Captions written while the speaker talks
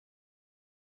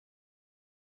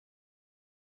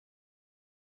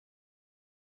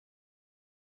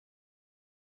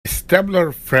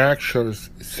Acetabular fractures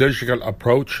surgical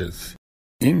approaches.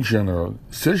 In general,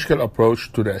 surgical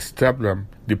approach to the acetabulum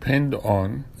depend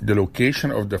on the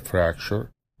location of the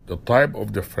fracture, the type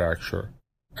of the fracture,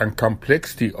 and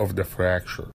complexity of the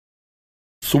fracture.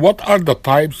 So what are the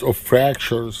types of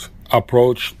fractures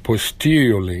approached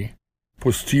posteriorly?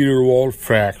 Posterior wall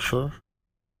fracture,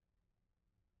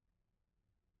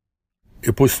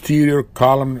 a posterior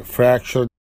column fracture,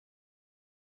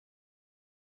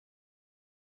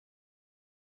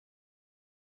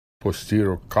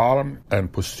 posterior column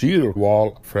and posterior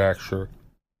wall fracture,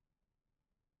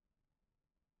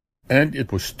 and a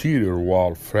posterior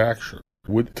wall fracture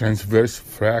with transverse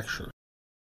fracture.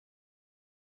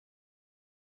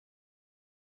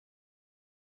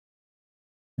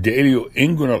 The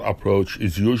ilioinguinal approach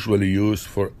is usually used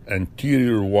for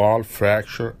anterior wall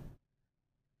fracture,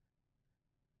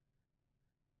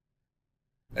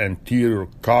 anterior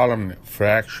column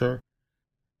fracture,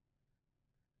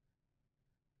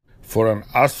 for an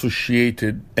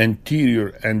associated anterior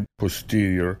and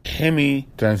posterior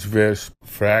hemi-transverse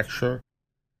fracture,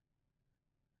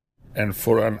 and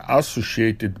for an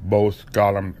associated both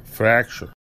column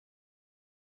fracture.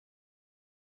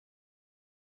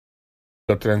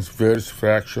 The transverse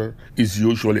fracture is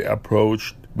usually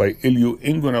approached by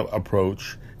ilioinguinal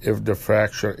approach if the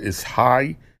fracture is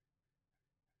high.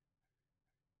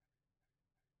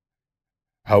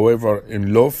 However,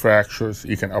 in low fractures,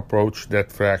 you can approach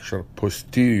that fracture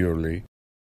posteriorly.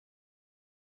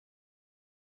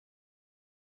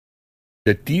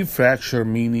 The T fracture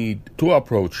may need two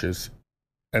approaches,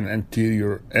 an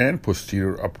anterior and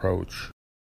posterior approach.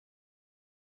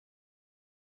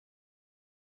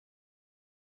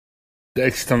 The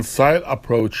extensile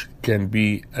approach can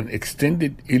be an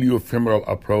extended iliofemoral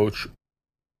approach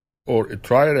or a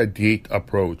triradiate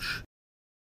approach.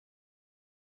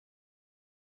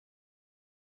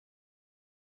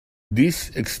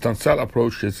 These extensile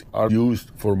approaches are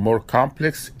used for more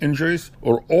complex injuries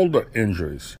or older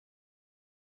injuries.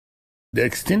 The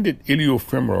extended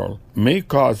iliofemoral may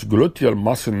cause gluteal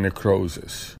muscle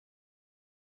necrosis.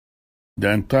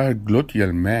 The entire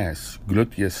gluteal mass,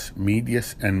 gluteus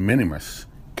medius and minimus,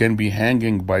 can be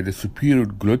hanging by the superior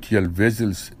gluteal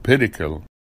vessels pedicle.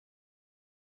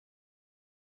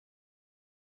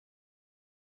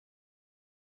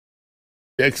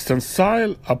 The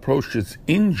extensile approaches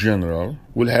in general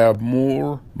will have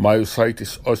more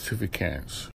myositis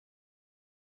ossificans.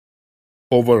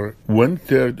 Over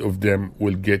 1/3 of them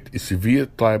will get a severe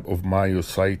type of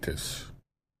myositis.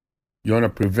 You want to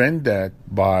prevent that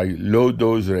by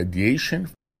low-dose radiation,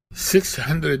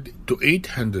 600 to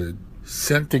 800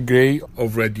 centigrade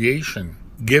of radiation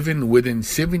given within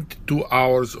 72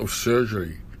 hours of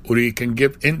surgery, or you can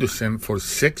give Indocin for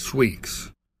 6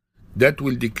 weeks. That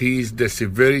will decrease the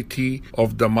severity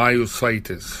of the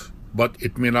myositis, but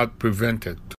it may not prevent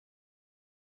it.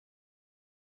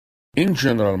 In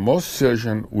general, most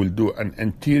surgeons will do an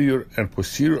anterior and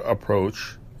posterior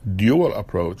approach, dual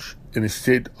approach,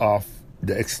 instead of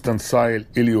the extensile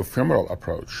iliofemoral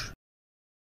approach.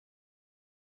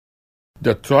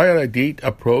 The triradiate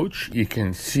approach, you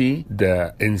can see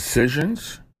the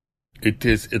incisions. It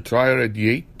is a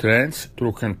triradiate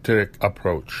transtrochanteric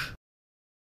approach.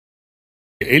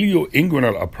 The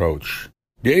ilioinguinal approach.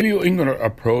 The ilioinguinal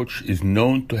approach is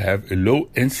known to have a low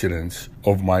incidence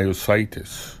of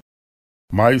myositis.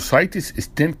 Myositis is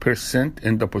 10%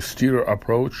 in the posterior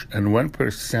approach and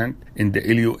 1% in the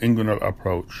ilioinguinal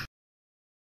approach.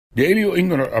 The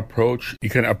ilioinguinal approach, you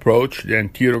can approach the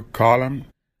anterior column,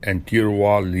 anterior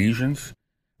wall lesions,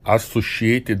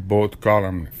 associated both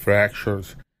column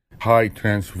fractures, high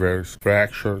transverse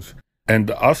fractures, and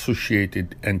the associated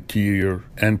anterior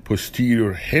and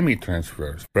posterior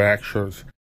hemi-transverse fractures.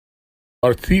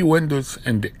 There are 3 windows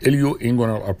in the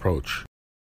ilioinguinal approach.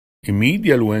 A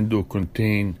medial window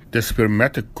contains the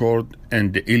spermatic cord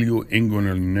and the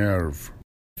ilioinguinal nerve.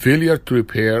 Failure to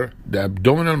repair the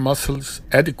abdominal muscles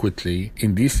adequately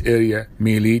in this area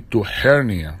may lead to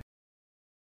hernia.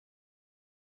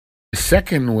 The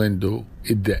second window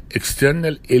is the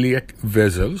external iliac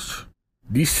vessels.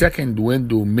 This second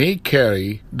window may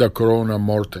carry the Corona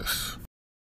Mortis.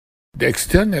 The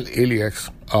external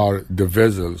iliacs are the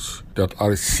vessels that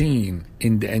are seen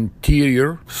in the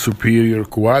anterior superior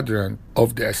quadrant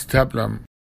of the acetabulum.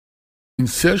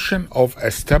 Insertion of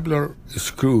acetabular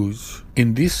screws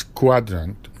in this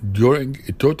quadrant during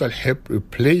a total hip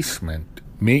replacement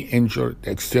may injure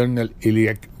the external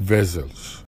iliac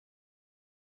vessels.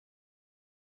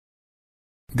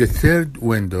 The third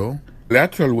window,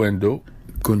 lateral window,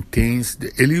 contains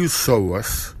the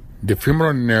iliopsoas, the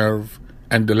femoral nerve,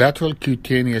 and the lateral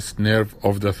cutaneous nerve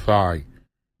of the thigh.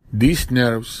 These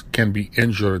nerves can be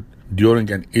injured during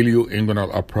an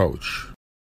ilioinguinal approach.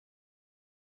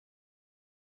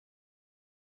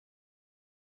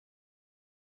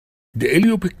 The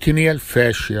iliopectineal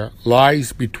fascia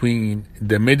lies between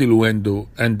the middle window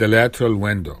and the lateral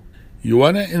window. You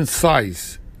want to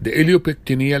incise the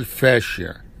iliopectineal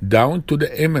fascia down to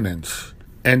the eminence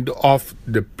and off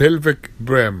the pelvic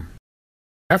brim.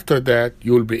 After that,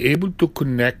 you will be able to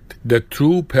connect the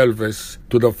true pelvis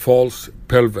to the false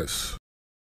pelvis.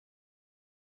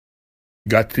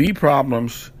 Got three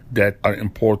problems that are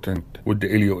important with the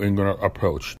ilioinguinal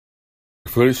approach.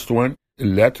 The first one, the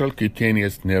lateral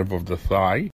cutaneous nerve of the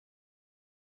thigh.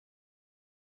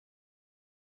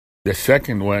 The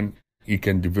second one, you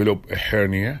can develop a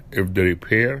hernia if the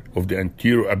repair of the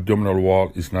anterior abdominal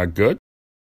wall is not good.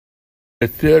 The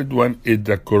third one is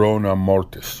the Corona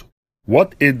Mortis.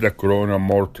 What is the Corona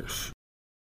Mortis?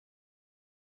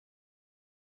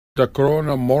 The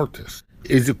Corona Mortis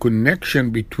is a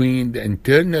connection between the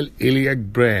internal iliac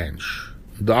branch,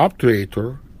 the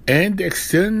obturator, and the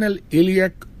external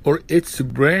iliac or its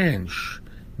branch,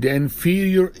 the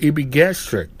inferior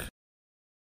epigastric.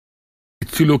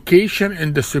 Its location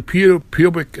in the superior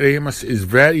pubic ramus is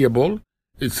variable.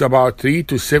 It's about 3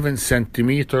 to 7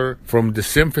 centimeters from the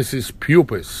symphysis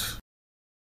pubis.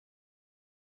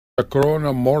 The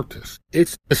Corona Mortis.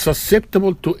 It's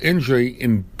susceptible to injury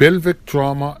in pelvic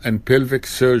trauma and pelvic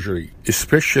surgery,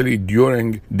 especially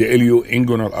during the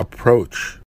ilioinguinal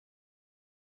approach.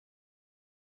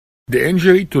 The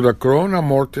injury to the Corona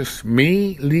Mortis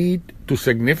may lead to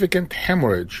significant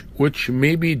hemorrhage, which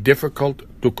may be difficult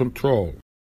to control.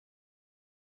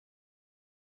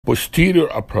 Posterior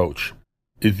approach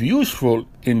is useful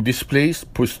in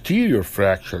displaced posterior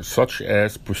fractures such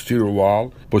as posterior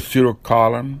wall, posterior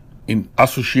column, in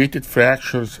associated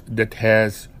fractures that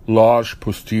has large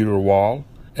posterior wall,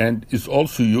 and is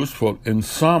also useful in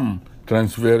some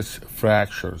transverse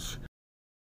fractures.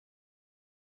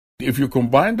 If you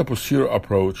combine the posterior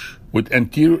approach with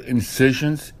anterior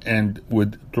incisions and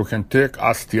with trochanteric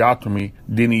osteotomy,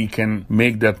 then you can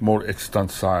make that more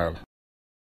extensile.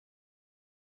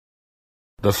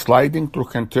 The sliding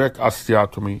trochanteric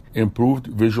osteotomy improved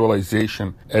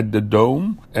visualization at the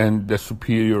dome and the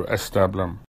superior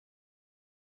acetabulum.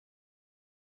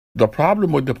 The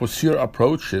problem with the posterior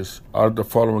approaches are the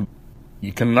following.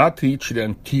 You cannot reach the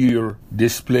anterior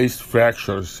displaced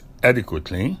fractures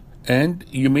adequately, and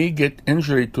you may get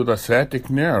injury to the sciatic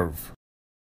nerve.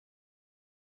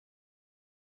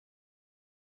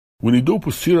 When you do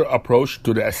posterior approach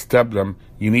to the acetabulum,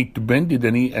 you need to bend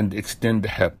the knee and extend the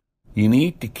hip. You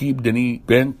need to keep the knee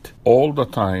bent all the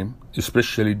time,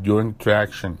 especially during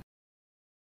traction.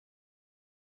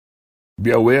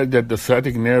 Be aware that the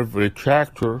sciatic nerve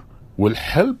retractor will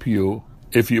help you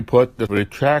if you put the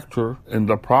retractor in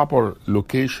the proper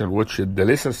location, which is the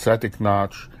lesser sciatic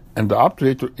notch, and the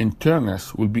obturator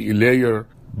internus will be a layer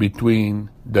between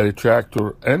the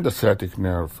retractor and the sciatic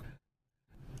nerve.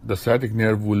 The sciatic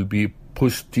nerve will be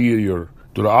posterior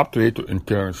to the obturator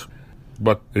internus,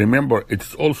 but remember,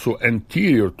 it's also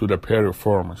anterior to the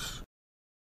piriformis.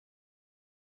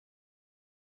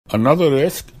 Another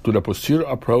risk to the posterior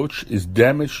approach is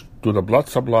damage to the blood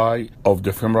supply of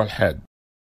the femoral head.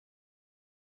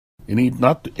 You need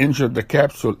not to injure the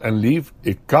capsule and leave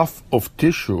a cuff of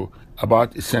tissue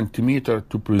about 1 centimeter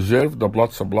to preserve the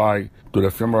blood supply to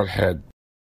the femoral head.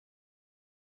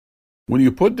 When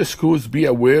you put the screws, be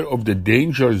aware of the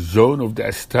danger zone of the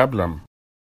acetabulum.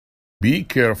 Be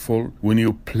careful when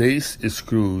you place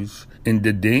screws in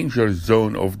the danger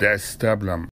zone of the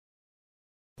acetabulum.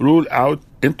 Rule out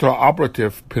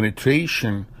intraoperative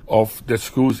penetration of the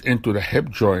screws into the hip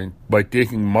joint by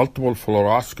taking multiple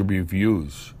fluoroscopy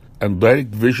views and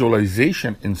direct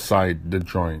visualization inside the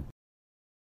joint.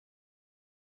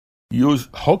 Use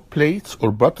hook plates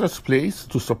or buttress plates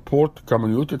to support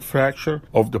comminuted fracture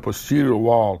of the posterior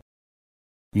wall.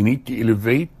 You need to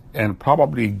elevate and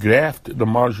probably graft the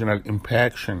marginal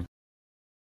impaction.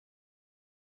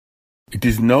 It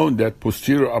is known that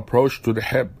posterior approach to the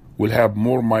hip will have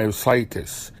more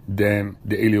myositis than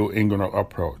the ilioinguinal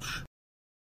approach.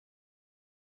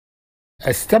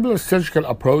 Acetabular surgical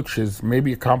approaches may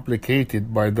be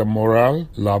complicated by the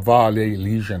Morel-Lavallée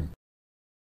lesion.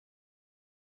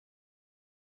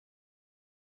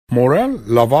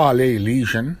 Morel-Lavallée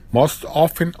lesion most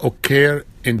often occur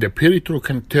in the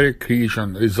peritrochanteric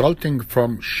region, resulting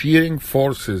from shearing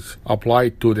forces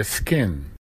applied to the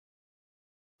skin.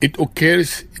 It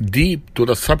occurs deep to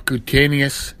the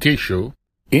subcutaneous tissue.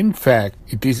 In fact,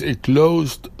 it is a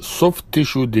closed soft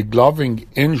tissue degloving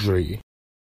injury.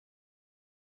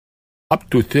 Up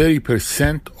to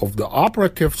 30% of the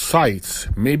operative sites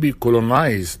may be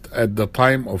colonized at the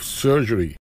time of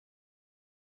surgery.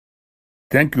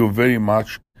 Thank you very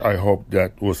much. I hope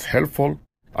that was helpful.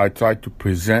 I tried to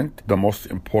present the most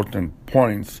important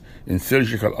points in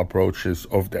surgical approaches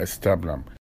of the acetabulum.